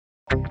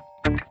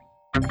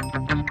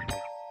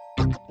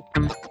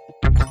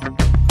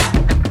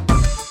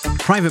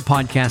Private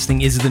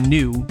podcasting is the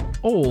new,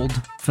 old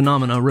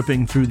phenomena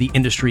ripping through the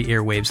industry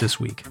airwaves this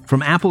week.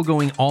 From Apple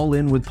going all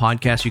in with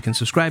podcasts you can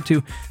subscribe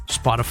to,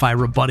 Spotify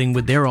rebutting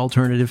with their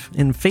alternative,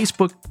 and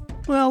Facebook,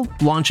 well,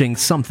 launching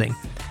something.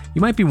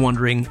 You might be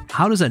wondering,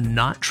 how does a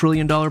not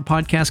trillion-dollar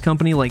podcast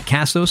company like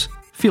Castos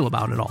feel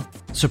about it all?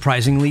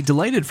 Surprisingly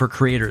delighted for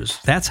creators,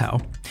 that's how.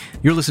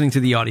 You're listening to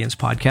The Audience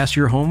Podcast,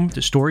 your home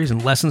to stories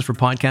and lessons for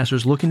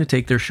podcasters looking to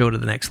take their show to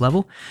the next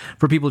level,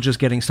 for people just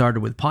getting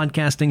started with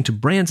podcasting, to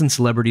brands and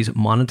celebrities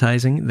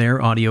monetizing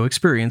their audio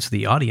experience.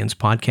 The Audience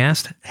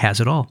Podcast has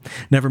it all.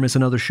 Never miss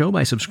another show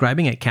by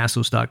subscribing at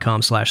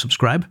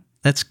castos.com/subscribe.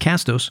 That's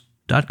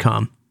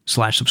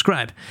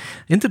castos.com/subscribe.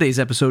 In today's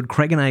episode,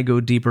 Craig and I go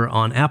deeper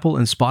on Apple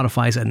and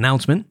Spotify's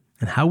announcement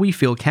and how we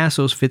feel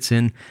Castos fits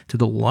in to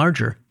the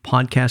larger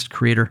podcast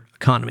creator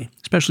economy,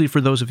 especially for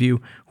those of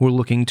you who are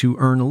looking to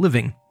earn a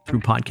living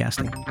through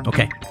podcasting.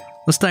 Okay,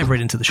 let's dive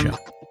right into the show.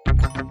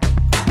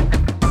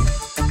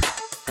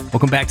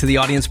 Welcome back to the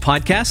Audience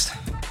Podcast.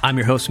 I'm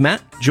your host,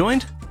 Matt,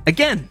 joined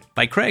again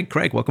by Craig.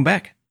 Craig, welcome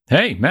back.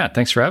 Hey, Matt,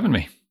 thanks for having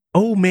me.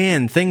 Oh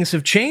man, things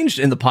have changed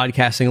in the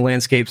podcasting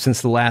landscape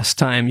since the last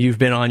time you've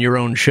been on your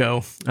own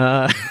show.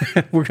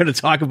 We're going to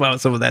talk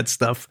about some of that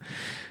stuff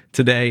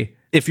today.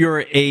 If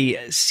you're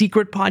a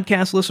secret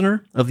podcast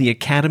listener of the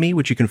Academy,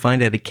 which you can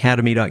find at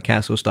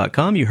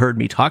academy.castos.com, you heard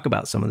me talk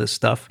about some of this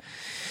stuff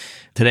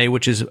today,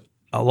 which is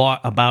a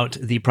lot about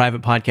the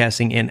private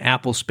podcasting in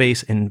Apple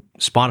space and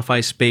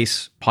Spotify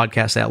space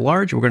podcasts at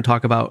large. We're going to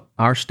talk about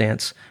our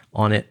stance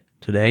on it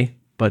today.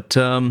 But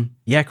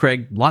yeah,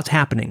 Craig, lots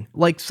happening.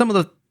 Like some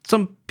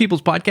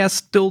people's podcasts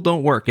still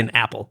don't work in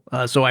Apple.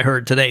 So I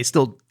heard today,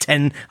 still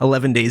 10,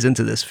 11 days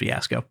into this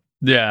fiasco.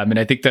 Yeah, I mean,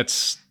 I think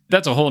that's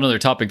a whole other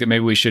topic that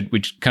maybe we should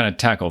kind of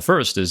tackle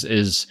first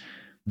is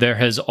there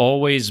has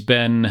always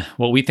been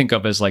what we think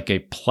of as like a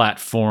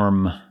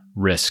platform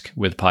risk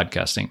with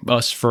podcasting.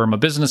 Us from a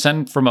business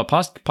and from a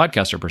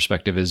podcaster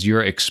perspective is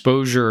your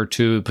exposure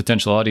to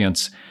potential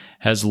audience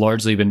has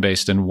largely been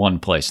based in one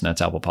place, and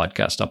that's Apple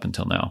Podcast up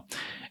until now.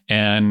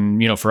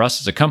 And, for us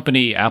as a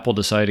company, Apple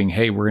deciding,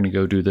 hey, we're going to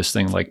go do this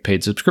thing like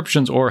paid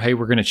subscriptions, or hey,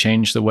 we're going to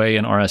change the way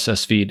an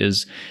RSS feed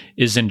is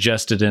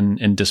ingested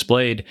and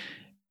displayed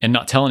and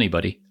not tell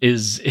anybody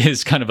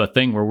is kind of a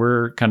thing where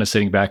we're kind of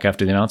sitting back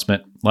after the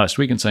announcement last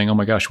week and saying, oh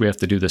my gosh, we have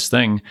to do this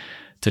thing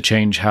to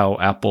change how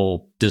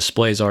Apple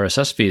displays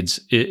RSS feeds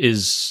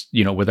is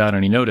without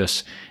any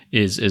notice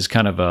is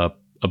kind of a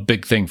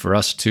big thing for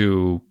us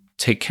to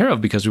take care of,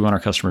 because we want our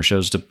customer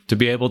shows to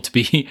be able to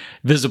be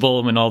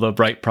visible and all the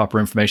right, proper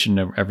information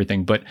and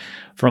everything. But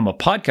from a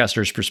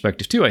podcaster's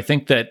perspective too, I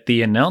think that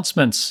the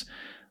announcements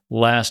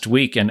last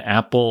week and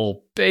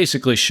Apple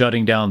basically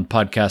shutting down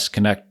Podcast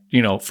Connect,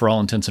 for all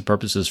intents and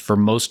purposes for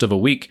most of a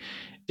week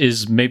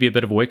is maybe a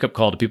bit of a wake-up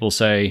call to people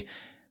say,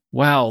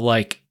 wow,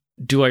 like,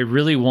 do I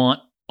really want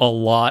a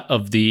lot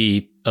of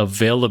the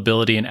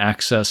availability and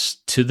access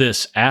to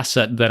this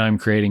asset that I'm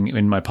creating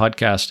in my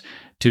podcast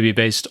to be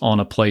based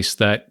on a place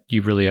that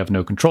you really have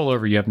no control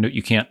over?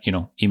 You can't,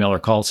 email or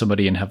call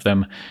somebody and have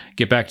them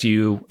get back to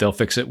you. They'll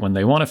fix it when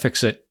they want to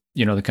fix it.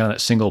 The kind of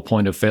that single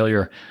point of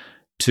failure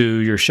to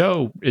your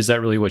show. Is that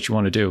really what you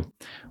want to do?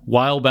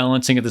 While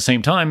balancing at the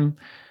same time,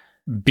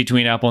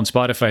 between Apple and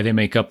Spotify, they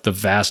make up the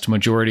vast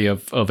majority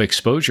of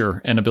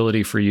exposure and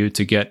ability for you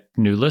to get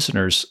new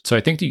listeners. So I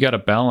think that you got to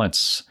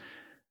balance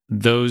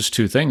those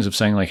two things of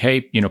saying like,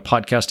 hey,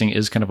 podcasting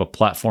is kind of a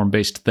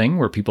platform-based thing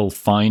where people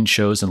find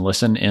shows and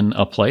listen in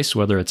a place,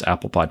 whether it's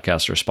Apple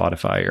Podcasts or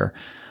Spotify or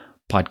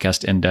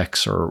Podcast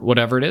Index or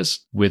whatever it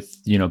is, with,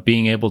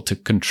 being able to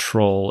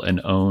control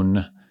and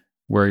own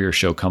where your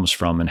show comes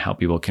from and how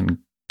people can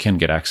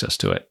get access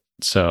to it.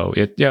 So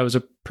it was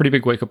a pretty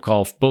big wake-up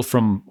call, both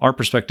from our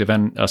perspective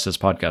and us as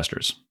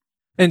podcasters.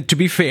 And to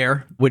be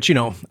fair, which,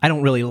 I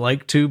don't really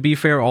like to be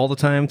fair all the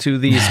time to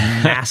these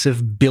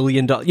massive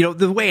billion-dollar,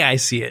 the way I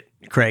see it,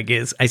 Craig,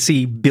 is I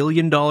see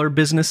billion-dollar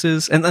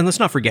businesses, and let's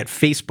not forget,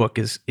 Facebook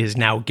is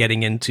now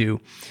getting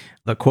into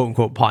the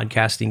quote-unquote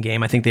podcasting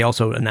game. I think they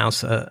also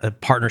announced a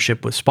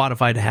partnership with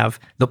Spotify to have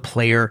the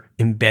player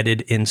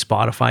embedded in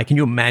Spotify. Can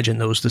you imagine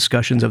those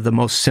discussions of the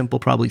most simple,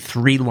 probably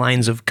 3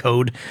 lines of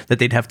code that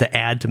they'd have to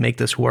add to make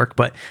this work,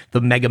 but the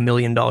mega $1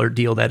 million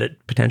deal that it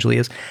potentially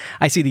is?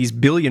 I see these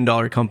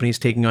billion-dollar companies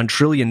taking on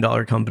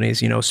trillion-dollar companies,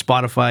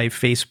 Spotify,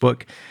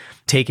 Facebook,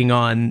 taking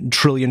on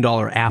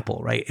trillion-dollar Apple,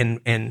 right?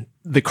 And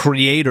the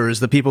creators,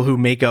 the people who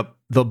make up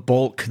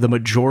the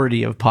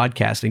majority of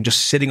podcasting,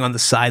 just sitting on the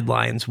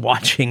sidelines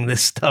watching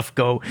this stuff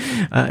go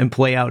and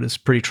play out is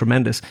pretty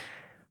tremendous.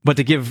 But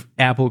to give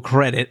Apple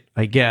credit,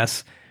 I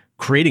guess,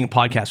 creating a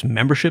podcast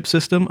membership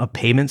system, a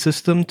payment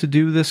system to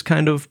do this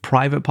kind of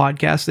private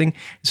podcasting,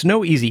 it's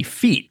no easy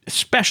feat,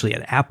 especially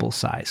at Apple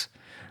size.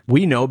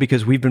 We know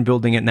because we've been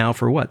building it now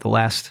for the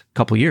last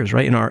couple of years,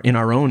 right? In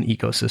our own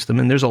ecosystem.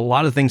 And there's a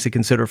lot of things to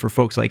consider for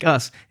folks like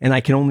us. And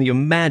I can only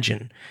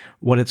imagine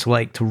what it's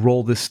like to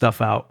roll this stuff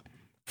out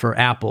for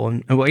Apple.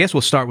 And I guess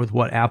we'll start with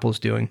what Apple's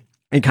doing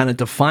and kind of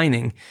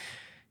defining,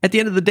 at the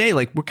end of the day,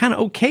 like, we're kind of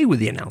okay with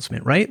the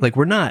announcement, right? Like,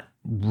 we're not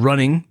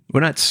running, we're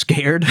not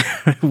scared.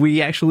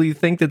 We actually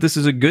think that this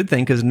is a good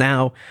thing because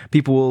now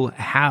people will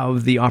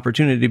have the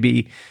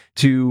opportunity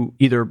to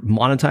either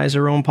monetize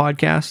their own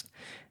podcast,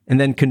 and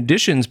then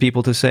conditions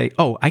people to say,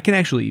 oh, I can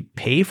actually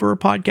pay for a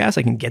podcast.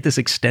 I can get this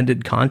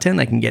extended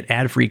content. I can get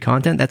ad-free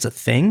content. That's a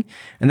thing.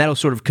 And that'll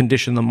sort of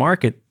condition the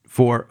market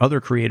for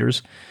other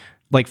creators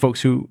like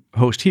folks who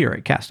host here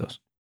at Castos.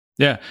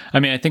 Yeah. I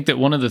mean, I think that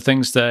one of the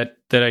things that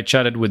I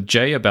chatted with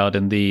Jay about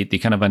in the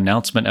kind of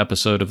announcement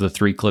episode of the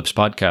 3 Clips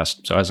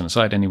podcast. So as an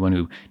aside, anyone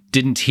who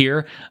didn't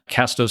hear,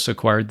 Castos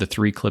acquired the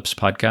 3 Clips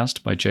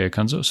podcast by Jay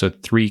Acunzo. So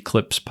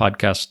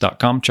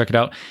 3clipspodcast.com. Check it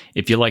out.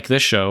 If you like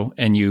this show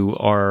and you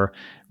are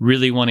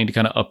really wanting to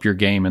kind of up your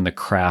game in the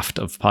craft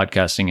of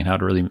podcasting and how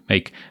to really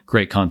make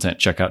great content,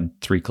 check out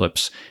 3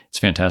 Clips. It's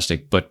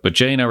fantastic. But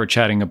Jay and I were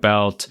chatting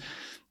about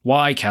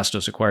why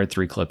Castos acquired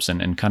 3 Clips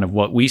and kind of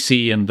what we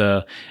see in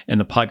the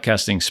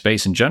podcasting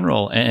space in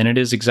general. And it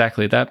is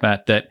exactly that,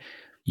 Matt, that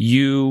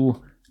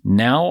you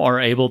now are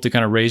able to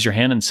kind of raise your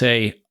hand and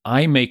say,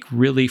 I make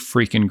really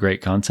freaking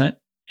great content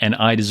and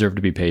I deserve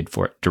to be paid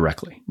for it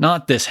directly.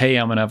 Not this, hey,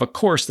 I'm going to have a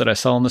course that I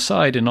sell on the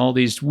side and all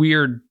these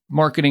weird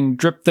marketing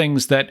drip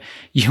things that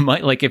you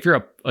might like. If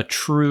you're a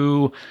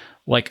true,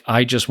 like,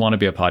 I just want to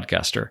be a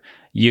podcaster,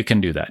 you can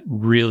do that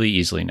really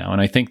easily now.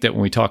 And I think that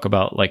when we talk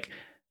about, like,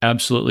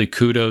 absolutely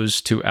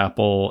kudos to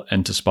Apple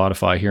and to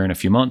Spotify here in a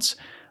few months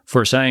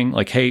for saying,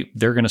 like, hey,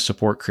 they're going to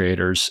support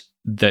creators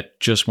that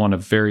just want to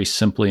very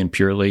simply and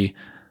purely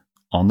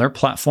on their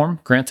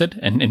platform, granted,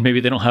 and maybe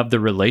they don't have the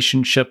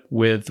relationship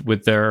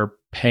with their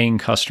paying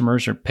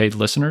customers or paid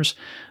listeners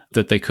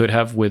that they could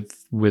have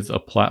with a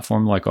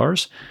platform like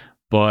ours.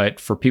 But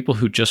for people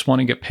who just want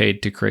to get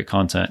paid to create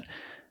content,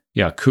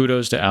 yeah,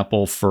 kudos to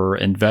Apple for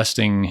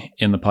investing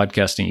in the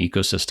podcasting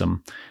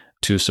ecosystem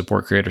to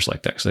support creators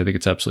like that, because I think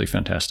it's absolutely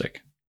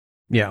fantastic.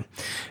 Yeah.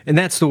 And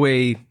that's the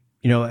way,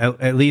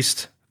 at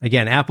least,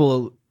 again,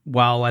 Apple,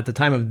 while at the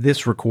time of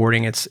this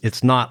recording,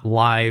 it's not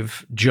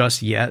live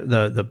just yet,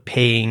 the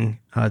paying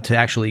to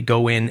actually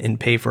go in and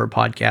pay for a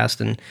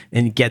podcast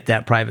and get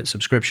that private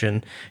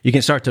subscription. You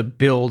can start to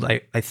build,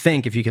 I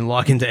think, if you can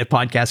log into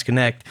Podcast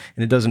Connect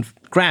and it doesn't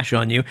crash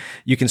on you,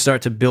 you can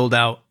start to build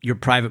out your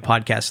private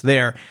podcast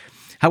there.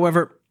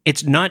 However,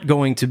 it's not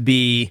going to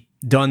be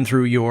done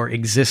through your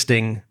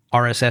existing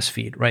RSS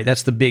feed, right?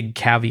 That's the big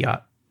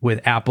caveat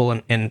with Apple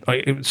and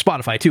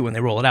Spotify too when they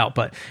roll it out.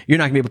 But you're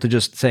not gonna be able to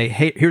just say,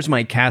 hey, here's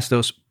my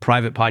Castos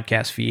private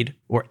podcast feed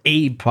or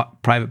a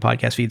private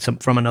podcast feed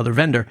from another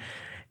vendor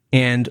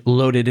and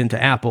load it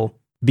into Apple.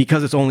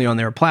 Because it's only on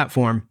their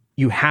platform,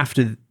 you have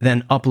to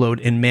then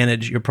upload and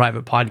manage your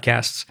private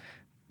podcasts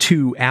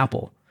to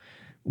Apple,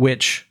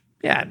 which,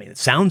 yeah, I mean, it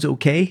sounds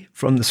okay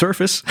from the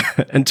surface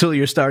until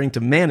you're starting to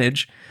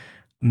manage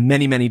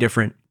many, many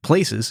different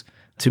places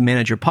to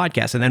manage your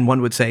podcast. And then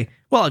one would say,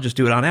 well, I'll just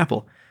do it on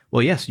Apple.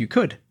 Well, yes, you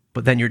could,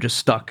 but then you're just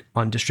stuck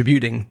on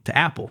distributing to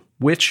Apple,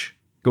 which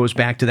goes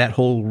back to that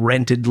whole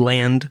rented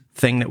land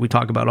thing that we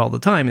talk about all the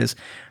time. Is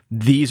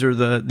these are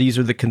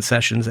the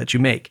concessions that you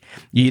make.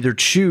 You either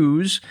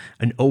choose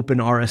an open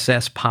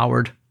RSS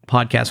powered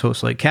podcast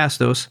host like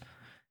Castos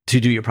to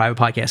do your private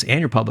podcast and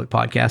your public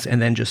podcast, and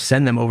then just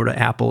send them over to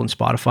Apple and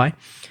Spotify,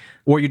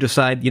 or you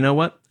decide, you know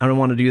what, I don't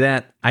want to do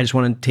that. I just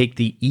want to take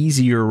the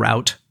easier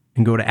route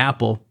and go to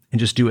Apple and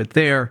just do it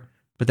there.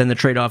 But then the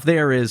trade-off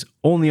there is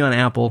only on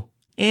Apple,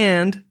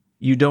 and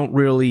you don't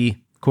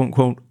really, quote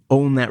unquote,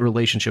 own that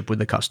relationship with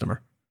the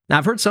customer. Now,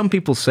 I've heard some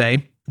people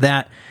say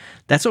that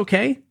that's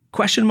okay, ?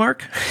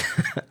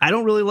 I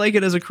don't really like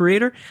it as a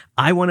creator.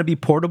 I want to be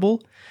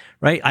portable,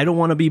 right? I don't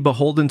want to be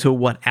beholden to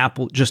what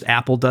Apple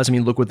does. I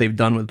mean, look what they've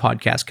done with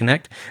Podcast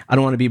Connect. I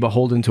don't want to be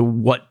beholden to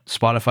what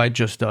Spotify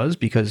just does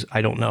because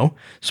I don't know.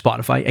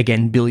 Spotify,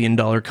 again,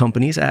 billion-dollar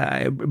companies,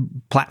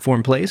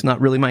 platform plays, not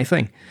really my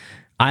thing.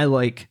 I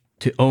like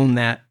to own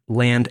that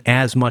land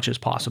as much as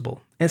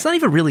possible. And it's not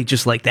even really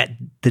just like that,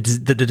 the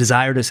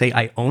desire to say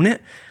I own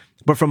it,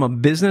 but from a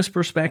business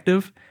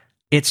perspective,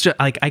 it's just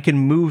like I can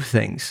move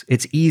things.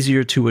 It's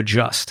easier to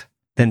adjust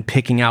than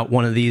picking out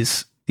one of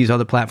these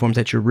other platforms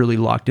that you're really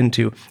locked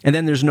into. And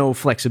then there's no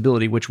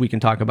flexibility, which we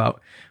can talk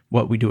about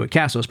what we do at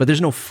Castos, but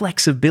there's no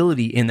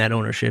flexibility in that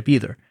ownership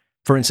either.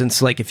 For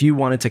instance, like if you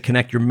wanted to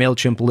connect your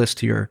MailChimp list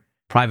to your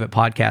private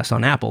podcast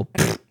on Apple,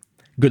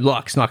 good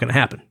luck. It's not going to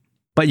happen.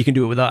 But you can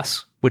do it with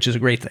us, which is a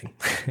great thing.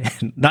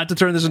 Not to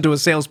turn this into a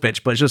sales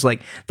pitch, but it's just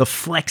like the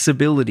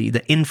flexibility,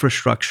 the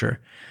infrastructure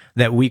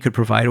that we could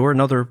provide, or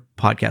another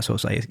podcast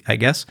host, I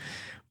guess.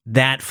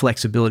 That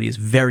flexibility is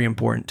very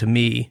important to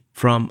me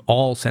from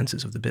all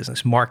senses of the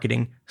business: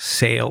 marketing,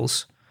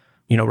 sales,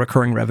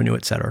 recurring revenue,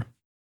 et cetera.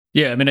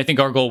 Yeah, I mean, I think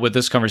our goal with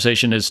this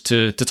conversation is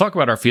to talk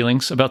about our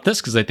feelings about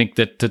this, because I think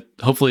that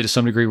hopefully to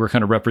some degree we're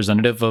kind of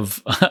representative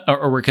of,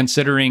 or we're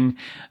considering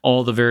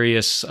all the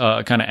various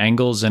kind of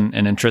angles and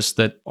interests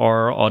that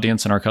our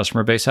audience and our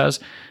customer base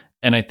has.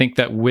 And I think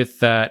that with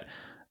that,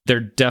 there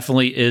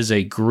definitely is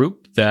a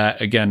group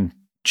that, again,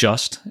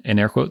 just, in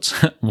air quotes,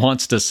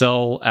 wants to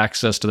sell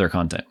access to their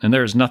content. And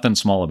there's nothing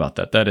small about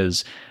that. That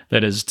is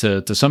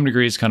to some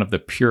degrees kind of the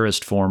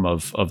purest form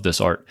of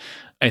this art.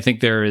 I think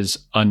there is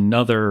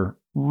another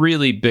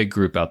really big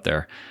group out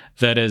there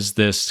that is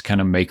this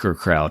kind of maker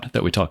crowd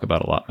that we talk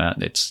about a lot,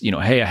 Matt. It's,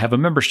 hey, I have a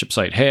membership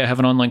site. Hey, I have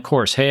an online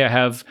course. Hey, I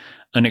have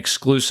an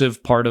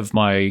exclusive part of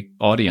my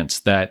audience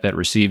that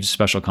receives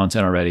special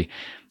content already.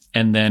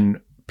 And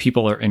then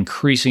people are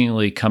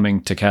increasingly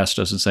coming to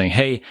Castos and saying,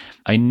 hey,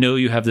 I know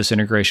you have this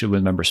integration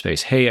with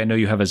MemberSpace. Hey, I know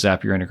you have a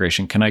Zapier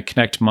integration. Can I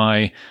connect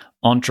my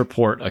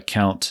Entreport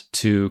account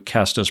to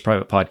Castos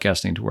Private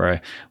Podcasting to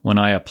where when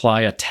I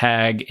apply a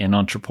tag in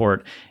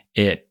Entreport,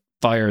 it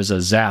fires a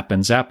Zap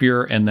and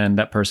Zapier, and then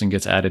that person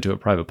gets added to a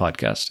private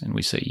podcast. And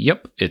we say,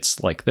 yep,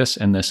 it's like this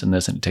and this and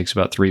this, and it takes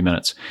about 3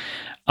 minutes.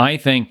 I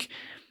think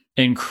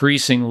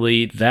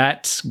increasingly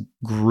that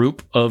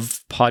group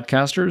of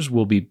podcasters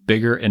will be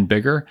bigger and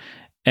bigger.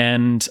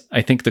 And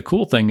I think the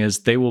cool thing is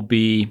they will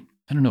be,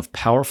 I don't know if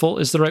powerful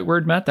is the right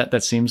word, Matt.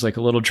 That seems like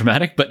a little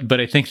dramatic, but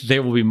I think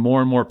they will be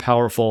more and more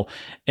powerful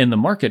in the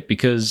market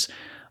because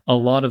a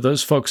lot of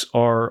those folks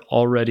are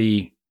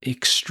already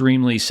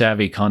extremely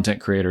savvy content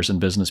creators and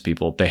business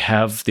people. They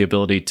have the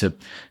ability to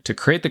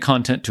create the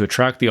content, to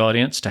attract the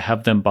audience, to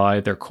have them buy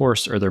their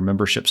course or their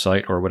membership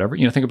site or whatever.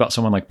 Think about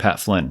someone like Pat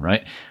Flynn,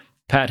 right?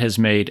 Pat has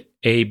made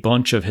a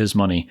bunch of his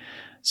money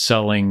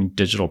selling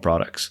digital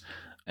products.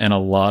 And a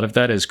lot of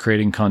that is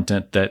creating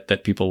content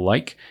that people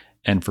like,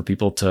 and for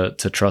people to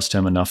trust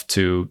him enough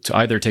to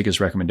either take his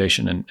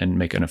recommendation and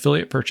make an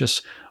affiliate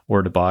purchase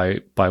or to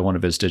buy one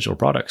of his digital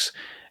products.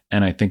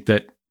 And I think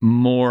that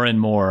more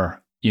and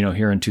more,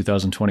 here in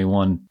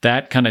 2021,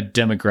 that kind of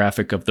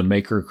demographic of the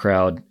maker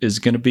crowd is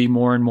going to be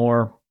more and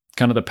more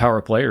kind of the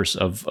power players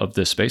of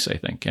this space, I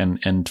think.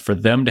 And for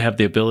them to have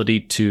the ability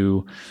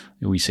to,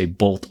 we say,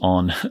 bolt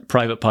on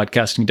private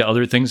podcasting to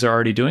other things they're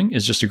already doing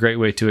is just a great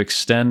way to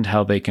extend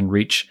how they can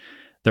reach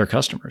their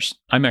customers.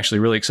 I'm actually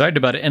really excited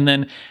about it. And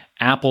then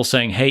Apple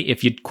saying, hey,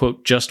 if you,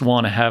 quote, just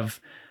want to have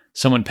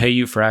someone pay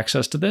you for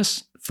access to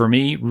this, for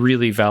me,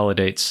 really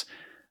validates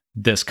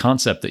this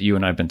concept that you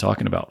and I have been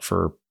talking about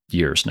for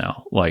years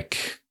now.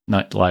 Like,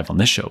 not live on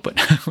this show, but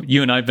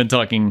you and I have been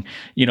talking,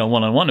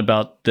 one-on-one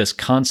about this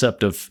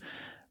concept of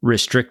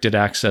restricted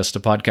access to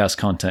podcast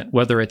content,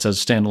 whether it's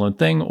as a standalone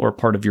thing or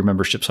part of your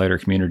membership site or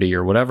community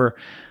or whatever,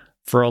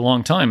 for a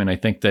long time. And I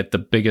think that the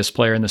biggest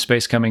player in the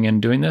space coming in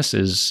doing this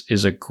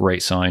is a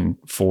great sign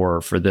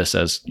for this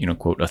as,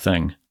 quote, a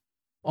thing.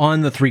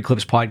 On the Three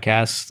Clips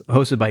podcast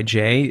hosted by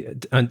Jay,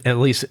 at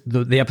least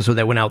the episode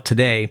that went out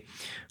today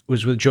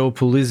was with Joe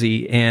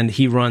Pulizzi, and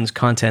he runs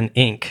Content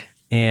Inc.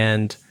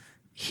 And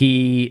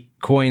he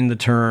coined the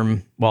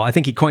term, I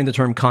think he coined the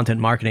term content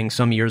marketing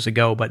some years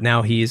ago, but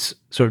now he's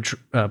sort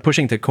of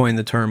pushing to coin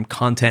the term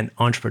content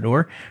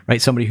entrepreneur,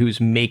 right? Somebody who's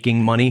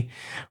making money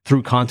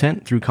through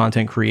content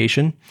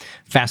creation.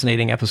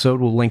 Fascinating episode.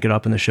 We'll link it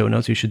up in the show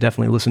notes. You should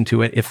definitely listen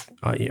to it.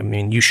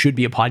 You should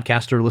be a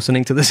podcaster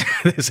listening to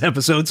this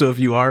episode. So if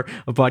you are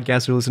a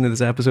podcaster listening to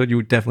this episode, you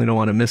definitely don't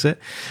want to miss it.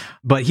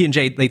 But he and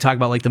Jay, they talk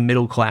about like the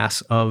middle class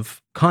of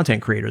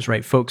content creators,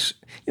 right? Folks,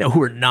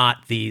 who are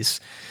not these,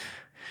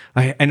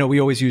 I know we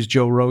always use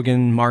Joe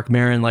Rogan, Mark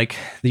Maron, like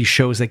these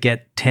shows that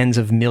get tens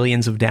of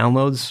millions of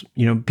downloads,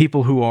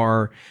 people who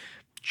are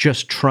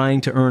just trying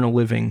to earn a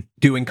living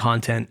doing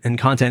content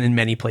in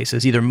many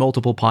places, either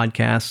multiple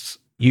podcasts,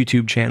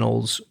 YouTube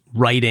channels,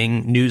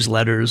 writing,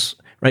 newsletters,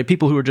 right?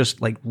 People who are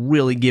just like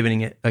really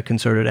giving it a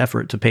concerted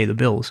effort to pay the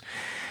bills.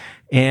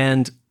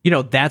 And,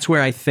 that's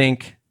where I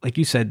think, like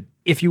you said,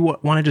 if you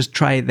want to just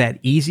try that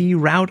easy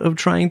route of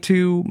trying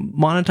to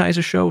monetize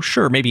a show,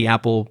 sure, maybe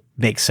Apple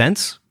makes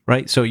sense.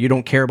 Right. So you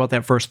don't care about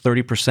that first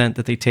 30%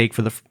 that they take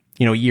for the,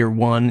 year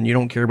one, and you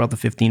don't care about the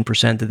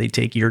 15% that they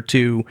take year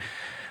two.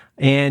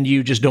 And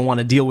you just don't want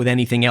to deal with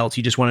anything else.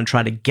 You just want to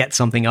try to get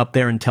something up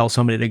there and tell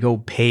somebody to go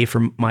pay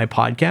for my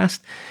podcast.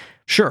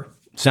 Sure.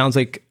 Sounds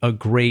like a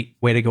great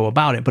way to go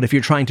about it. But if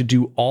you're trying to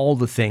do all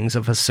the things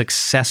of a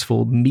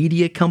successful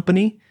media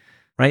company,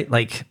 right?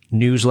 Like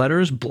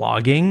newsletters,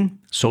 blogging,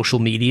 social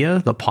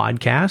media, the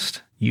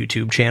podcast,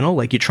 YouTube channel,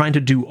 like you're trying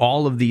to do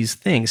all of these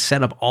things,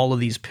 set up all of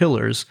these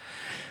pillars.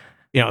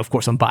 Of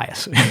course, I'm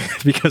biased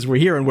because we're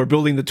here and we're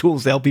building the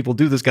tools to help people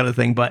do this kind of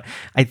thing. But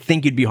I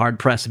think you'd be hard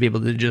pressed to be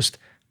able to just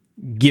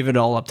give it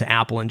all up to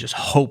Apple and just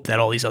hope that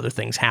all these other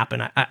things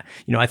happen.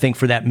 I think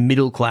for that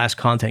middle class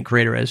content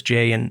creator, as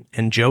Jay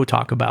and Joe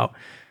talk about,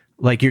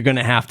 like you're going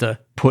to have to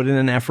put in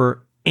an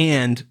effort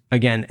and,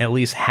 again, at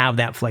least have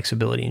that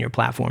flexibility in your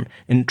platform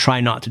and try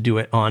not to do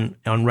it on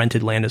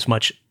rented land as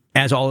much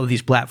as all of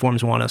these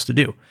platforms want us to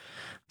do.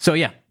 So,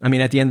 yeah,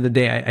 at the end of the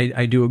day,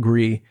 I do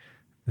agree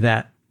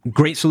that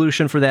great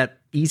solution for that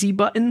easy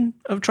button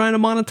of trying to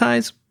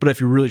monetize. But if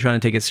you're really trying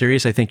to take it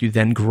serious, I think you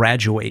then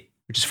graduate,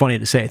 which is funny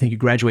to say. I think you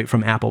graduate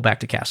from Apple back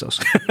to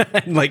Castos,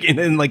 like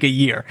in like a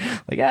year.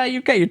 Like,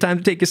 okay, your time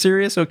to take it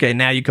serious. Okay,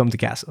 now you come to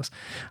Castos,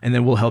 and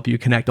then we'll help you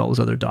connect all those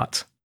other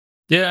dots.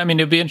 Yeah,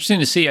 it'd be interesting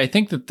to see. I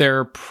think that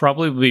there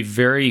probably will be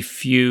very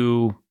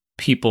few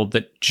people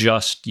that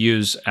just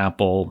use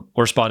Apple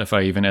or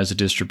Spotify even as a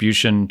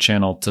distribution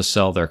channel to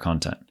sell their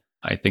content.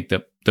 I think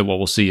that what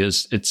we'll see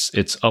is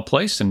it's a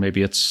place, and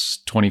maybe it's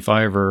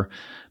 25 or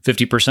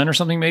 50% or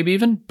something, maybe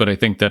even. But I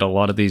think that a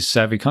lot of these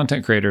savvy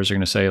content creators are going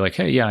to say like,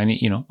 hey, yeah, I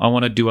need, I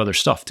want to do other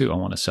stuff too. I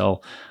want to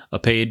sell a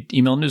paid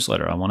email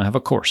newsletter. I want to have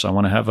a course. I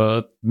want to have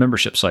a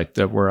membership site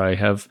where I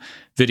have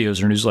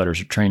videos or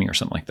newsletters or training or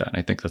something like that. And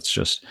I think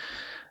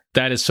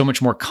that is so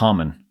much more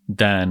common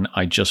than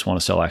I just want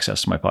to sell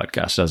access to my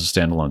podcast as a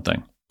standalone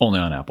thing, only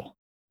on Apple.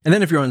 And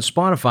then if you're on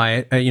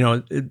Spotify,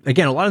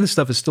 again, a lot of this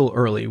stuff is still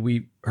early.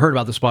 We heard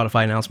about the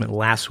Spotify announcement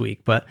last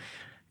week, but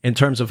in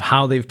terms of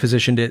how they've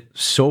positioned it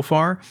so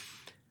far,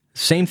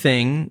 same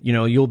thing.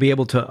 You'll be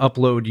able to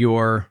upload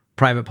your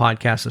private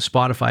podcast to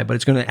Spotify, but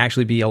it's going to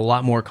actually be a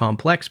lot more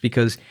complex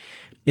because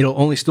it'll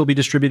only still be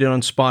distributed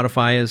on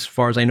Spotify as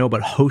far as I know,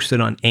 but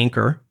hosted on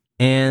Anchor.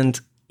 And,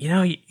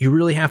 you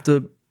really have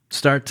to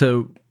start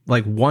to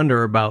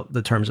wonder about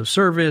the terms of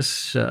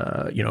service,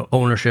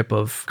 ownership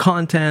of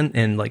content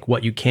and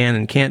what you can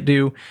and can't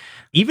do.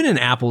 Even in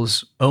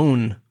Apple's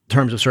own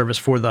terms of service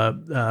for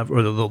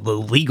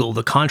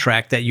the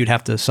contract that you'd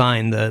have to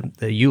sign, the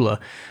EULA,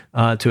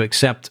 to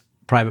accept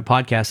private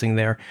podcasting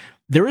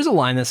there is a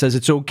line that says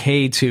it's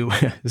okay to,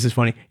 this is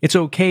funny, it's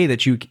okay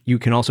that you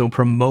can also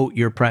promote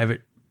your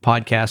private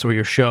podcast or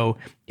your show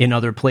in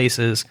other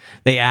places.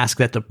 They ask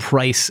that the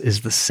price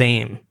is the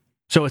same.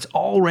 So it's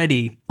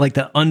already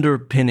the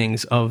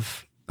underpinnings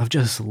of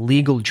just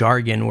legal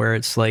jargon where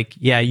it's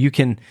you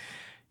can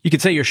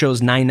say your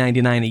show's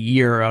 $9.99 a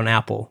year on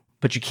Apple,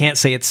 but you can't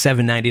say it's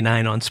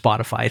 $7.99 on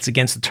Spotify. It's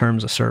against the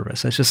terms of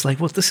service. It's just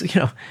this,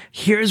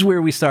 here's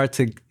where we start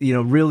to,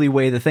 really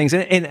weigh the things.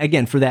 And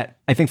again, for that,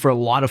 I think for a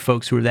lot of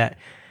folks who are that,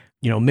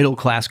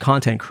 middle-class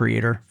content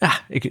creator,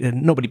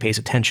 nobody pays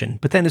attention.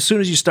 But then as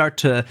soon as you start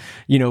to,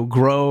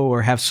 grow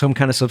or have some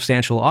kind of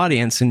substantial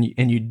audience and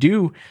you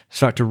do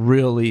start to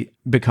really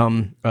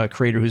become a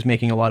creator who's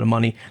making a lot of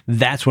money,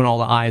 that's when all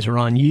the eyes are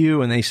on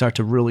you and they start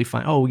to really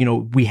find,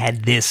 we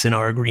had this in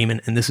our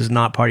agreement and this is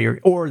not part of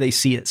or they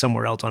see it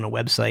somewhere else on a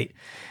website.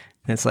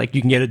 And it's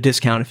you can get a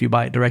discount if you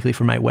buy it directly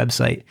from my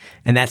website,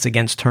 and that's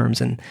against terms.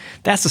 And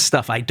that's the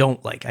stuff I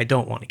don't like. I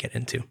don't want to get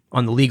into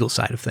on the legal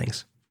side of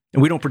things.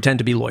 And we don't pretend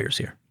to be lawyers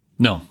here.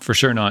 No, for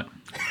sure not.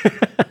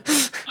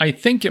 I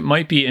think it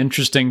might be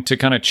interesting to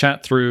kind of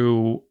chat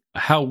through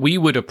how we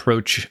would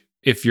approach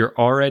if you're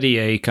already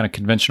a kind of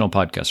conventional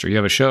podcaster. You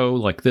have a show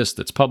like this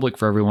that's public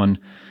for everyone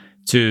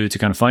to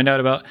kind of find out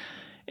about,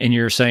 and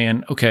you're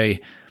saying, okay,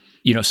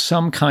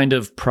 some kind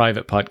of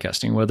private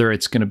podcasting, whether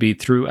it's going to be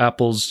through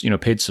Apple's,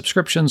 paid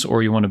subscriptions,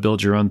 or you want to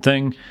build your own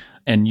thing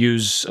and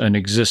use an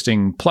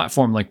existing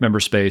platform like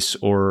MemberSpace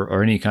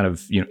or any kind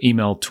of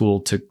email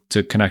tool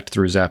to connect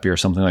through Zapier or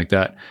something like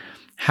that.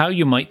 How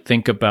you might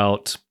think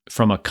about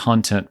from a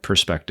content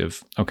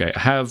perspective. Okay, I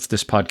have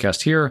this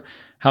podcast here.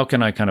 How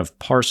can I kind of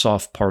parse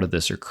off part of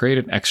this or create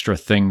an extra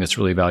thing that's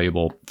really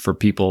valuable for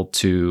people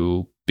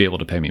to be able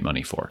to pay me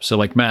money for?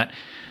 So Matt,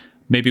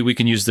 maybe we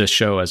can use this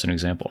show as an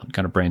example and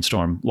kind of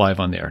brainstorm live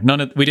on the air.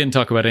 We didn't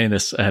talk about any of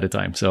this ahead of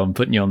time, so I'm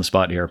putting you on the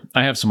spot here.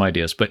 I have some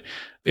ideas, but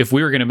if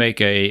we were going to make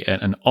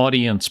an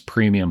audience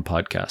premium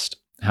podcast,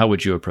 how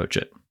would you approach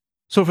it?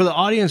 So for the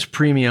audience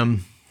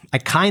premium, I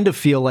kind of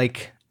feel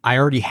like I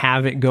already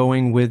have it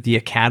going with the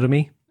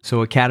Academy.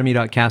 So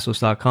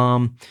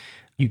academy.castos.com.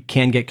 You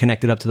can get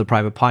connected up to the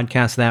private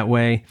podcast that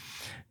way.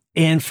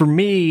 And for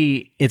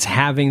me, it's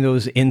having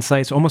those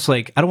insights, almost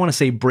I don't want to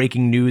say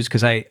breaking news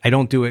because I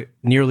don't do it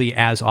nearly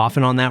as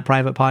often on that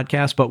private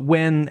podcast. But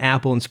when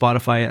Apple and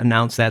Spotify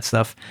announced that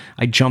stuff,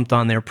 I jumped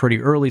on there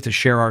pretty early to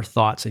share our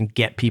thoughts and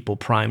get people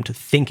primed to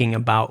thinking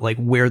about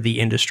where the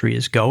industry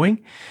is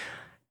going.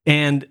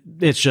 And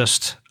it's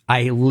just,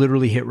 I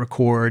literally hit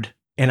record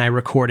and I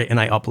record it and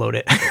I upload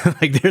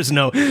it. There's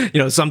no,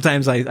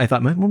 sometimes I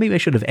thought, well, maybe I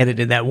should have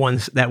edited that one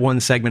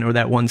segment or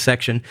that one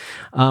section.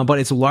 But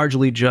it's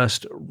largely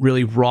just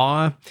really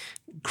raw,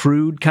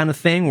 crude kind of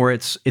thing where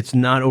it's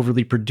not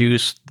overly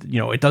produced.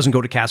 It doesn't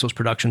go to Castos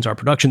Productions, our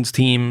productions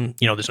team.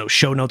 There's no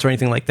show notes or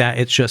anything like that.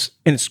 It's just,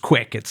 and it's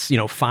quick. It's,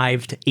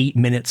 5 to 8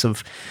 minutes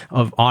of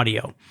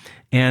audio.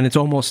 And it's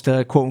almost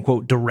a quote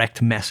unquote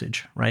direct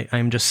message, right?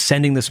 I'm just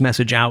sending this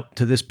message out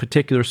to this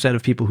particular set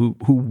of people who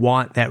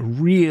want that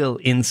real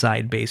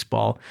inside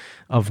baseball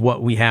of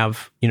what we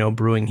have,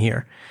 brewing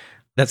here.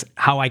 That's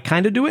how I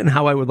kind of do it and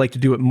how I would like to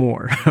do it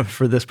more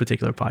for this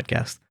particular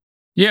podcast.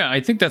 Yeah, I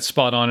think that's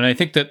spot on. And I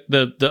think that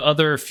the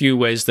other few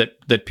ways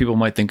that people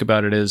might think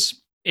about it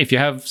is if you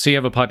have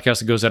a podcast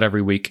that goes out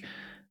every week,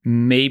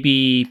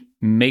 maybe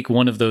make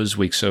one of those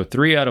weeks. So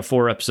 3 out of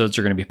 4 episodes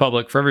are going to be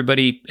public for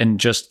everybody, and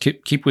just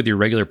keep with your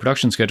regular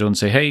production schedule and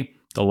say, hey,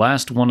 the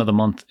last one of the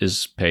month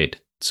is paid.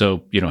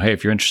 So, hey,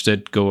 if you're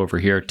interested, go over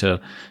here to,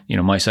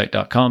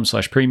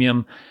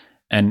 mysite.com/premium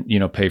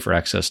and, pay for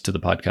access to the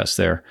podcast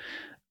there.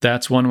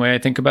 That's one way I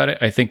think about it.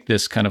 I think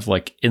this kind of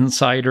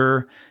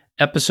insider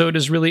episode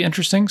is really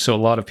interesting. So a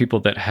lot of people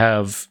that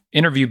have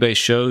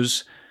interview-based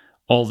shows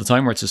all the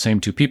time where it's the same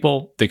two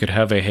people. They could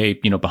have a, hey,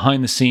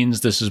 behind the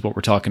scenes, this is what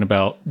we're talking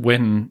about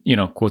when,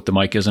 quote, the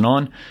mic isn't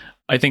on.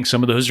 I think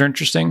some of those are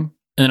interesting.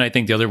 And I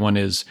think the other one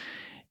is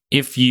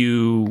if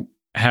you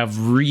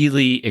have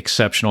really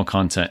exceptional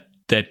content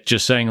that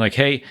just saying like,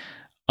 hey,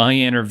 I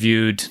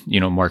interviewed,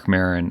 Mark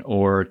Maron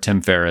or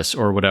Tim Ferriss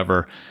or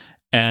whatever,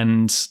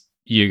 and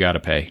you got to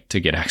pay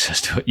to get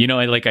access to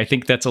it. I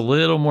think that's a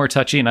little more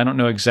touchy, and I don't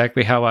know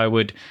exactly how I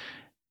would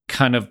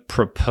kind of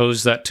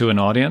propose that to an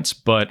audience,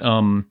 but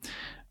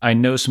I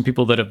know some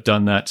people that have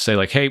done that say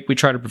like, hey, we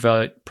try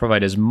to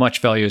provide as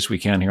much value as we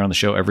can here on the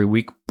show every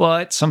week,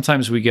 but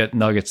sometimes we get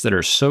nuggets that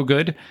are so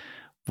good,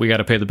 we got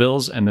to pay the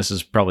bills, and this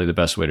is probably the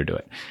best way to do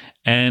it.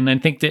 And I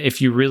think that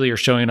if you really are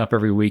showing up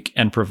every week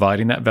and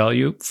providing that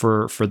value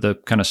for the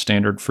kind of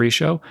standard free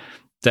show,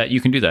 that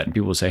you can do that. And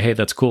people will say, hey,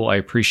 that's cool. I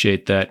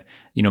appreciate that,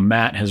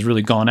 Matt has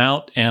really gone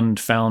out and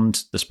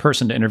found this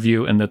person to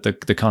interview and that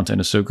the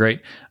content is so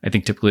great. I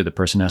think typically the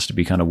person has to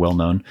be kind of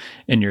well-known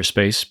in your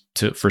space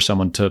for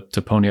someone to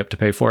pony up to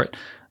pay for it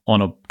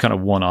on a kind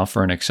of one-off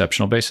or an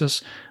exceptional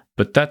basis.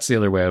 But that's the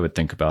other way I would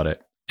think about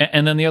it.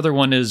 And then the other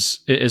one is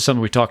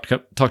something we talked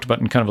about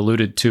and kind of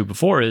alluded to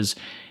before is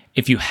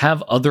if you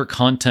have other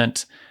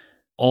content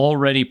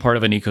already part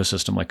of an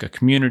ecosystem, like a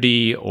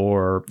community,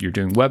 or you're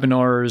doing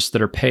webinars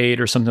that are paid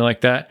or something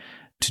like that,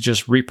 to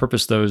just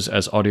repurpose those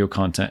as audio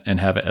content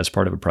and have it as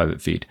part of a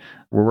private feed.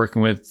 We're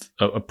working with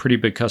a pretty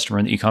big customer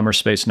in the e-commerce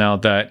space now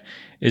that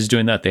is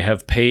doing that. They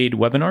have paid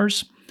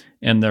webinars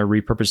and they're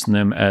repurposing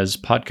them as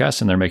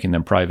podcasts and they're making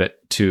them private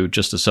to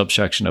just a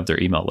subsection of their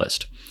email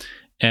list.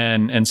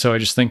 And so I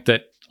just think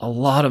that a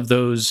lot of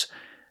those,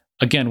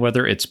 again,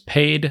 whether it's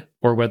paid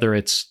or whether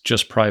it's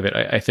just private,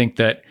 I think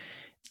that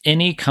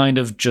any kind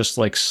of just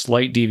like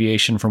slight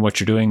deviation from what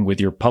you're doing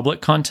with your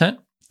public content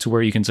to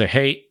where you can say,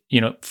 hey,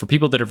 for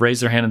people that have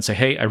raised their hand and say,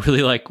 hey, I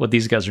really like what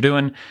these guys are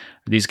doing, or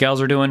these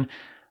gals are doing,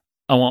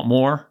 I want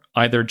more.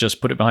 Either just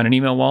put it behind an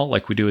email wall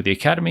like we do with the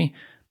Academy,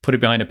 put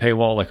it behind a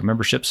paywall like a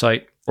membership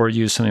site, or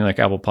use something like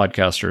Apple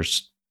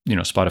Podcasters,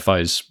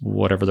 Spotify's,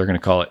 whatever they're going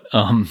to call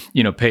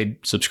it, paid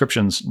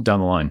subscriptions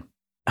down the line.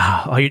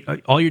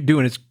 All you're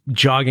doing is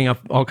jogging up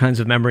all kinds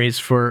of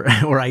memories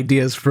or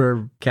ideas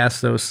for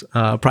Castos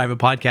private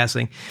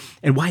podcasting,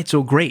 and why it's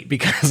so great.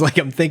 Because like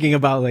I'm thinking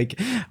about like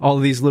all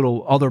of these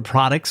little other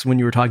products when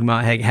you were talking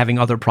about having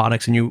other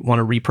products and you want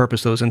to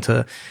repurpose those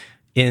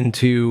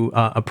into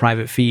a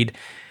private feed.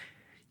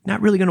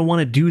 Not really going to want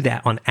to do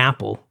that on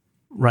Apple,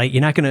 right?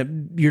 You're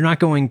not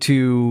going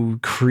to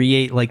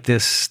create like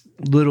this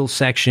little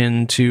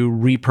section to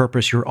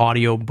repurpose your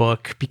audio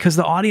book because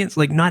the audience,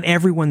 like not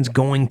everyone's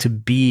going to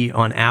be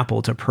on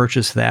Apple to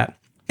purchase that.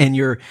 And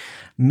you're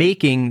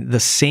making the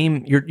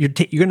same, you're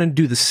going to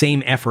do the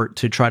same effort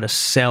to try to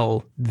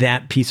sell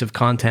that piece of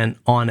content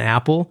on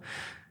Apple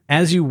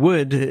as you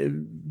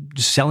would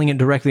just selling it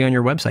directly on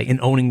your website and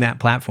owning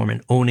that platform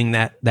and owning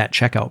that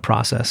checkout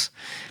process.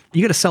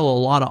 You got to sell a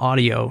lot of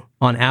audio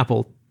on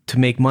Apple to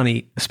make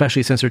money,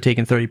 especially since they're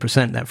taking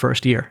 30% that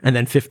first year and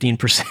then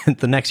 15%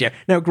 the next year.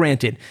 Now,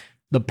 granted,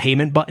 the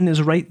payment button is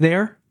right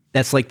there.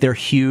 That's like their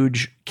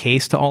huge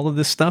case to all of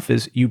this stuff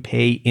is you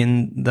pay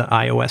in the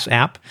iOS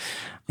app,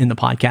 in the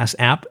podcast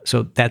app.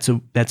 So that's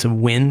a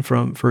win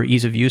for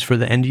ease of use for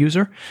the end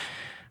user.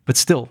 But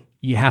still,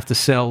 you have to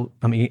sell.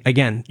 I mean,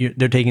 again,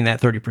 they're taking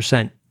that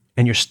 30%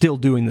 and you're still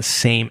doing the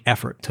same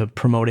effort to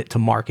promote it, to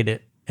market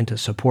it, and to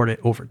support it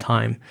over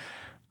time.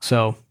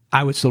 So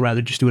I would still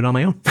rather just do it on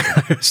my own.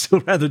 I would still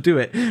rather do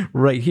it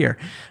right here.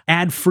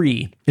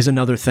 Ad-free is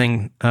another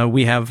thing.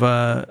 We have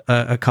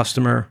a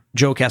customer,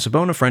 Joe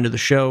Casabona, friend of the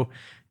show,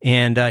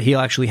 and he'll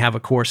actually have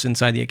a course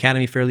inside the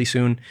Academy fairly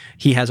soon.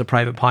 He has a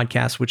private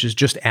podcast, which is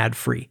just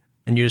ad-free.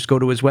 And you just go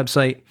to his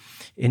website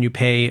and you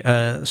pay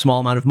a small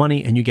amount of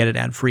money and you get it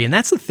ad-free. And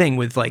that's the thing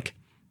with like,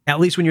 at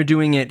least when you're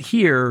doing it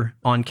here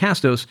on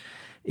Castos,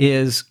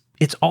 is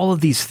it's all of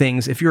these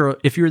things. If you're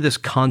this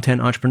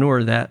content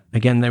entrepreneur that,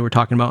 again, they were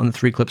talking about on the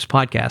 3 Clips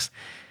podcast,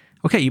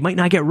 okay, you might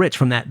not get rich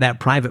from that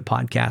private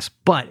podcast,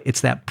 but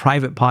it's that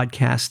private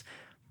podcast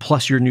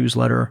plus your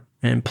newsletter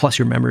and plus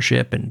your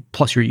membership and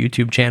plus your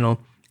YouTube channel.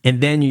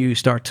 And then you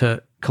start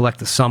to collect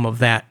the sum of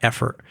that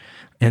effort.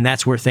 And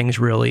that's where things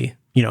really,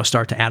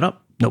 start to add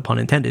up, no pun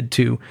intended,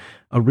 to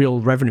a real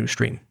revenue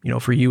stream,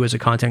 for you as a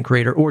content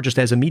creator or just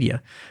as a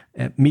media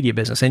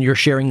business. And you're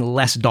sharing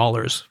less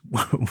dollars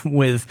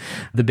with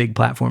the big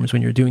platforms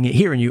when you're doing it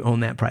here and you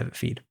own that private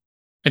feed.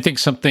 I think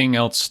something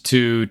else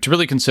to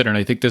really consider, and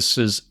I think this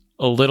is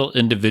a little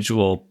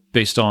individual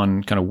based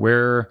on kind of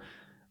where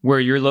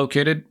you're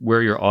located,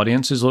 where your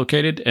audience is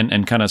located,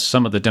 and kind of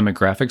some of the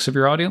demographics of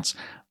your audience.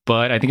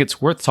 But I think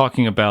it's worth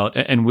talking about,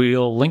 and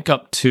we'll link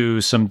up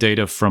to some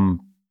data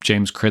from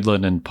James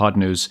Cridland and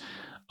Podnews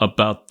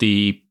about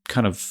the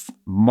kind of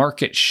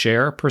market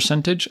share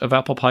percentage of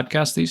Apple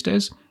Podcasts these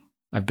days.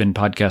 I've been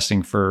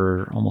podcasting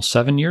for almost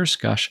 7 years,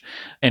 gosh,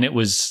 and it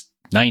was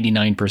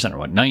 99%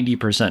 or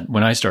 90%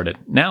 when I started.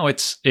 Now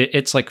it's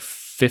like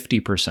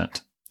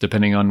 50%,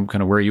 depending on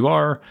kind of where you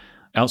are.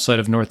 Outside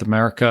of North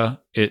America,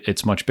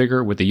 it's much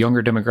bigger. With the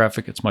younger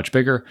demographic, it's much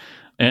bigger.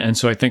 And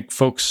so I think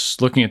folks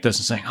looking at this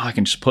and saying, oh, I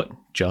can just put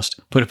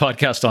a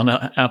podcast on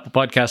Apple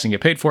Podcasts and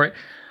get paid for it.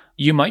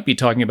 You might be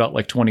talking about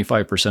like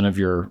 25% of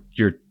your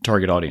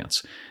target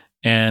audience.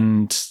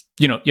 And, so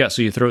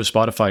you throw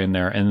Spotify in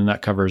there and then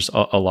that covers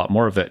a lot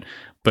more of it.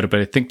 But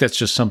I think that's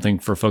just something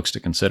for folks to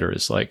consider,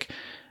 is like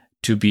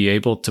to be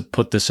able to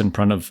put this in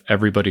front of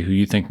everybody who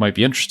you think might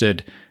be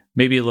interested,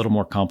 maybe a little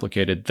more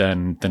complicated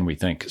than we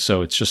think.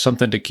 So it's just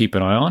something to keep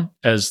an eye on,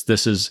 as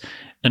this is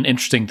an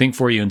interesting thing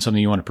for you and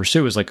something you want to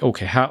pursue, is like,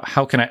 okay,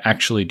 how can I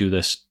actually do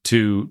this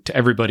to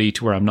everybody,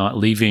 to where I'm not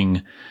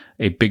leaving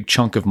a big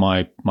chunk of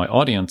my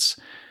audience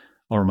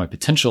or my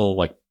potential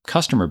like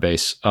customer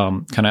base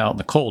kind of out in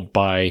the cold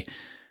by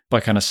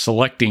kind of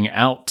selecting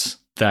out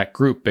that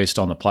group based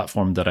on the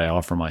platform that I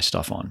offer my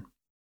stuff on.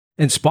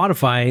 And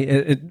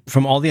Spotify,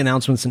 from all the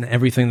announcements and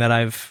everything that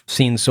I've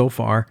seen so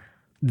far,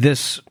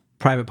 this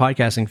private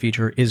podcasting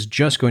feature is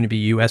just going to be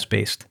US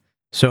based.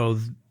 So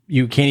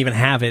you can't even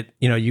have it,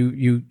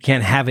 you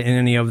can't have it in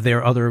any of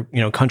their other,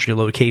 country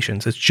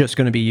locations. It's just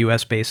going to be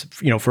US based,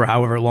 for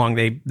however long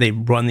they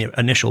run the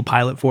initial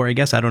pilot for, I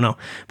guess. I don't know.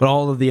 But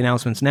all of the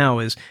announcements now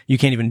is you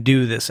can't even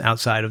do this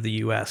outside of the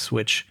US,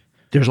 which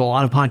there's a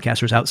lot of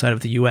podcasters outside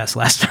of the US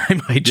last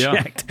time I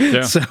checked.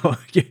 Yeah. So,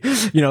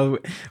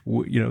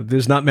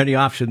 there's not many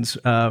options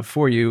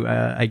for you,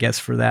 I guess,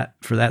 for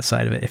that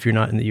side of it if you're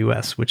not in the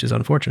US, which is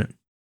unfortunate.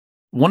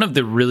 One of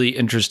the really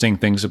interesting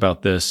things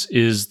about this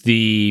is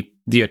the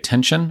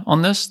attention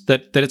on this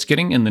that it's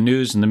getting in the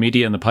news and the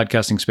media and the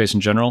podcasting space in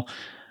general.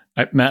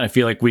 Matt, I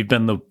feel like we've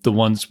been the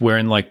ones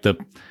wearing like the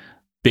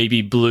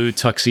baby blue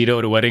tuxedo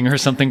at a wedding or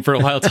something for a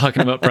while,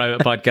 talking about private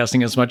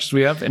podcasting as much as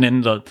we have. And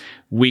in the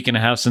week and a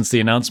half since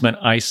the announcement,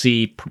 I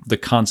see the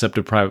concept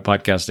of private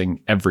podcasting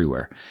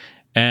everywhere.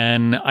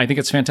 And I think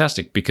it's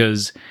fantastic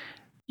because,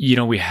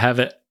 we have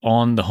it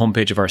on the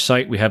homepage of our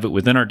site. We have it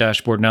within our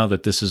dashboard now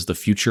that this is the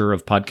future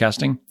of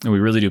podcasting. And we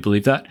really do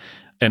believe that.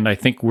 And I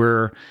think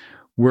we're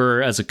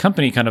as a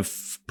company kind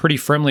of pretty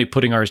firmly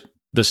putting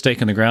the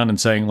stake in the ground and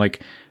saying,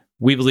 like,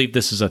 we believe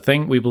this is a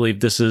thing. We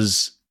believe this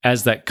is,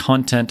 as that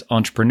content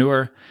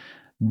entrepreneur,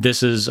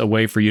 this is a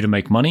way for you to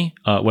make money,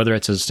 whether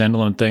it's a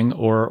standalone thing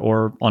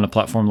or on a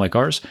platform like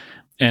ours.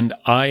 And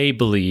I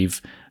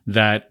believe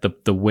that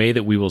the way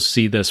that we will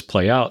see this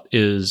play out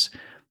is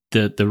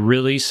the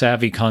really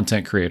savvy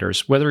content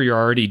creators, whether you're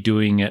already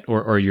doing it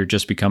or you're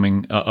just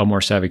becoming a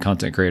more savvy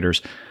content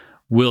creators,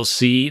 will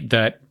see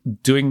that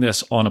doing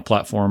this on a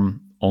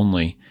platform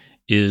only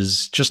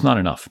is just not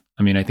enough.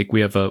 I mean, I think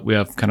we have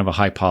kind of a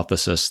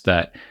hypothesis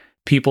that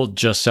people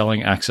just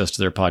selling access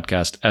to their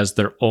podcast as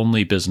their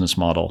only business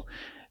model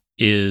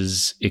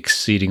is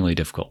exceedingly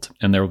difficult.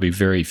 And there will be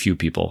very few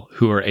people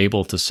who are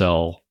able to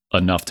sell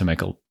enough to make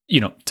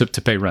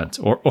to pay rent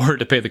or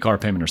to pay the car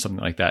payment or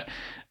something like that.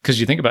 Because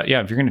you think about,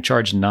 if you're going to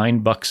charge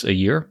 $9 a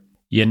year,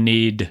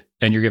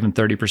 and you're giving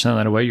 30% of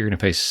that away, you're going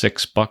to pay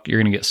 $6. You're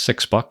going to get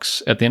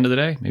 $6 at the end of the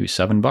day, maybe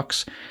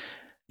 $7.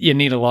 You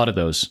need a lot of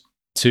those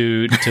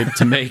to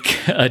make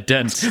a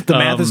dent. The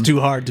math is too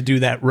hard to do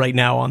that right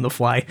now on the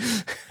fly.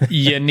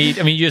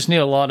 you just need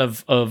a lot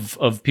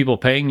of people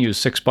paying you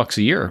 $6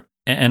 a year.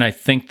 And I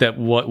think that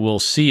what we'll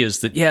see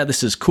is that,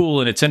 this is cool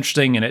and it's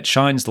interesting and it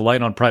shines the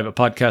light on private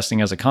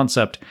podcasting as a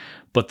concept,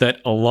 but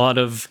that a lot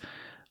of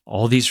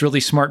all these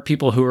really smart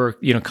people who are,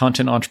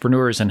 content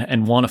entrepreneurs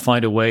and want to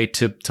find a way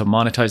to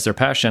monetize their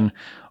passion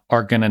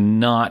are going to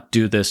not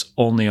do this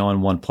only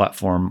on one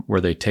platform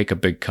where they take a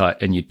big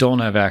cut and you don't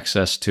have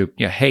access to,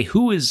 hey,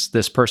 who is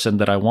this person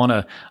that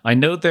I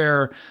know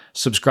they're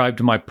subscribed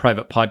to my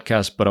private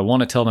podcast, but I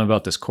want to tell them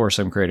about this course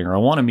I'm creating, or I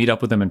want to meet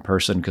up with them in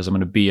person because I'm going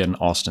to be in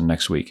Austin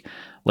next week.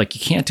 Like, you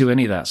can't do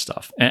any of that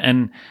stuff.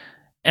 And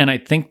I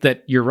think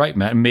that you're right,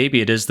 Matt. Maybe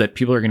it is that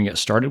people are going to get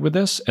started with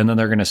this and then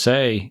they're going to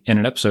say in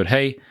an episode,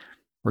 hey,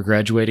 we're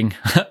graduating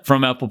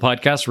from Apple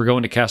Podcasts. We're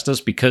going to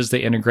Castos because they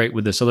integrate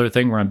with this other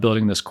thing where I'm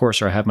building this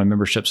course, or I have my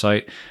membership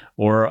site,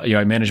 or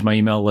I manage my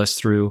email list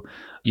through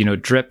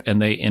Drip, and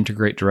they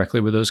integrate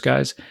directly with those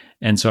guys.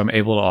 And so I'm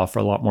able to offer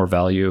a lot more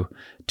value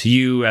to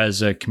you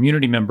as a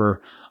community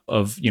member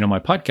of my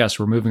podcast.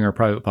 We're moving our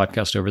private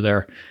podcast over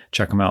there.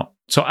 Check them out.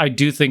 So I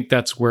do think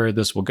that's where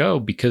this will go,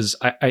 because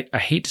I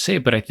hate to say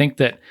it, but I think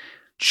that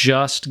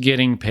just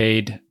getting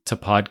paid to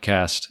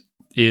podcast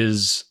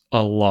is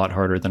a lot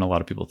harder than a lot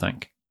of people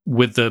think.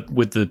 With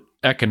the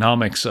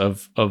economics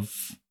of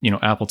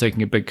Apple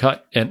taking a big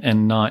cut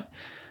and not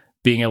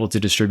being able to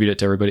distribute it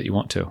to everybody that you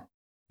want to.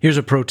 Here's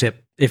a pro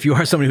tip. If you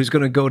are somebody who's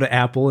going to go to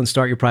Apple and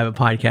start your private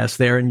podcast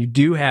there, and you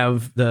do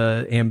have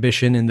the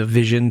ambition and the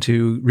vision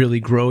to really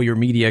grow your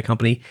media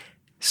company,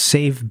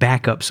 save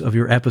backups of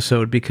your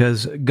episode,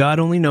 because God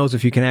only knows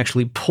if you can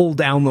actually pull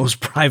down those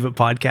private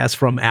podcasts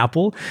from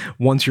Apple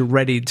once you're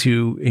ready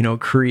to,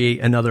 create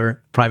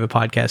another private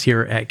podcast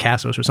here at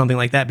Castos or something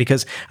like that.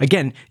 Because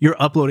again,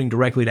 you're uploading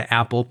directly to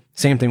Apple.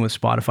 Same thing with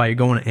Spotify. You're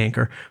going to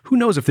Anchor. Who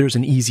knows if there's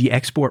an easy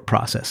export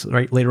process,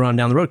 right, later on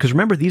down the road? Because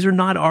remember, these are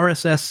not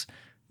RSS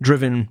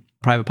driven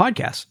private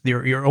podcasts.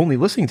 You're only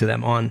listening to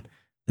them on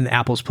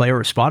Apple's player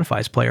or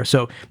Spotify's player.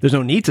 So there's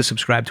no need to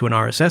subscribe to an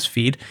RSS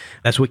feed.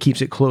 That's what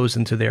keeps it closed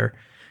into their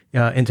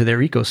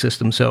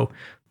ecosystem. So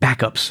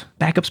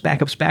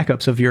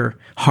backups of your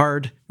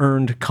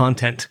hard-earned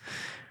content.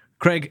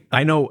 Craig,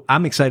 I know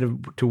I'm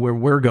excited to where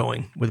we're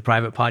going with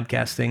private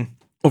podcasting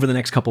over the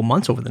next couple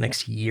months, over the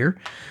next year.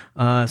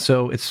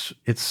 So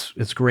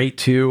it's great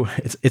to,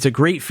 it's a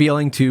great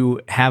feeling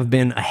to have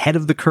been ahead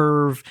of the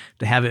curve,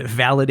 to have it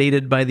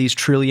validated by these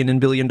trillion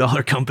and billion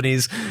dollar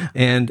companies,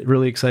 and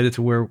really excited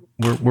to where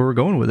we're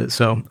going with it.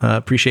 So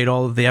appreciate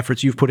all of the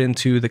efforts you've put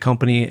into the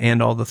company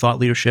and all the thought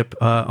leadership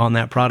on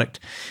that product.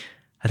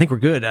 I think we're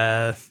good.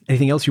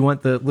 Anything else you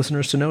want the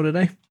listeners to know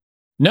today?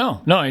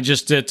 No,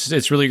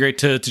 it's really great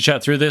to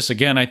chat through this.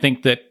 Again, I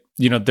think that,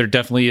 there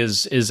definitely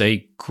is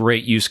a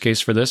great use case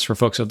for this for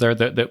folks out there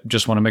that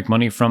just want to make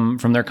money from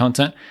their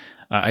content.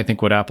 I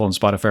think what Apple and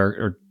Spotify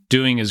are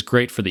doing is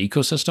great for the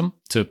ecosystem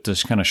to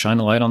kind of shine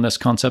a light on this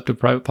concept of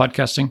private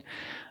podcasting.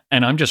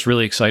 And I'm just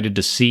really excited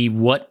to see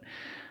what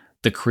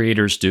the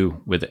creators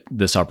do with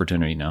this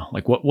opportunity now.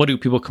 Like what do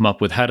people come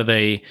up with? How do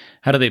they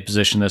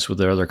position this with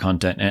their other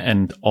content,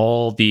 and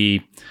all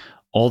the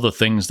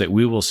things that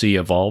we will see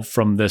evolve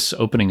from this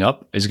opening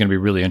up is going to be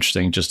really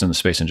interesting just in the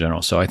space in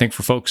general. So I think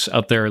for folks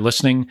out there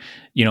listening,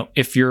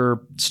 if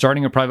you're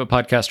starting a private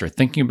podcast or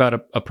thinking about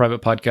a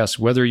private podcast,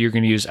 whether you're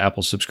going to use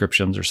Apple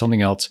subscriptions or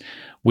something else,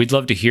 we'd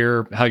love to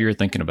hear how you're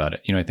thinking about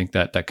it. I think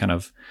that kind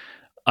of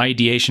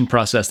ideation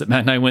process that Matt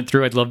and I went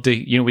through, we'd love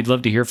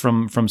to hear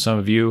from some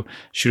of you.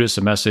 Shoot us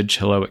a message,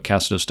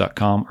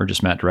 hello@castos.com, or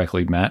just Matt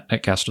directly,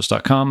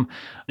 matt@castos.com,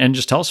 and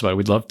just tell us about it.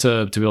 We'd love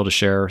to be able to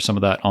share some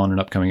of that on an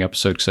upcoming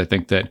episode, because I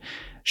think that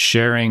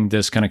sharing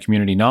this kind of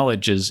community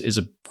knowledge is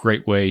a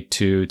great way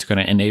to kind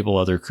of enable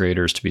other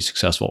creators to be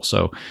successful.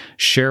 So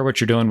share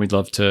what you're doing. We'd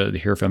love to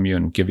hear from you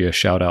and give you a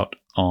shout out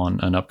on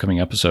an upcoming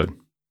episode.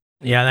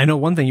 Yeah, I know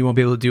one thing you won't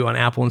be able to do on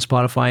Apple and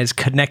Spotify is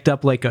connect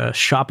up like a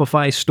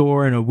Shopify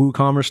store and a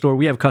WooCommerce store.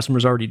 We have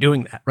customers already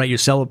doing that, right? You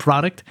sell a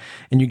product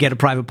and you get a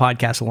private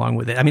podcast along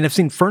with it. I mean, I've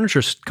seen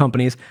furniture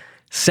companies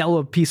sell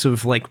a piece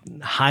of like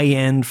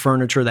high-end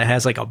furniture that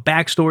has like a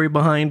backstory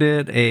behind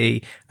it,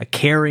 a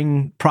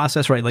caring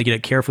process, right? Like you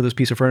care for this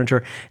piece of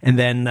furniture, and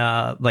then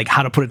like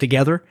how to put it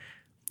together.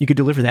 You could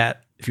deliver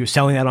that if you were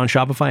selling that on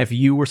Shopify. If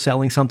you were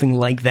selling something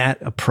like that,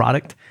 a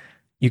product,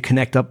 you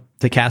connect up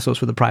to Castos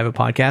with a private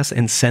podcast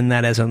and send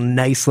that as a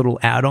nice little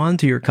add-on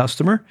to your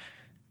customer.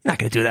 You're not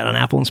going to do that on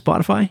Apple and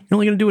Spotify. You're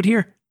only going to do it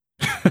here.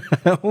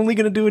 Only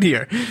going to do it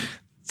here.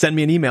 Send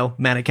me an email,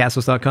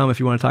 matt@castos.com,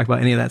 if you want to talk about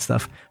any of that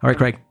stuff. All right,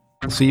 Craig,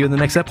 I'll see you in the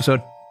next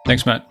episode.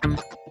 Thanks, Matt.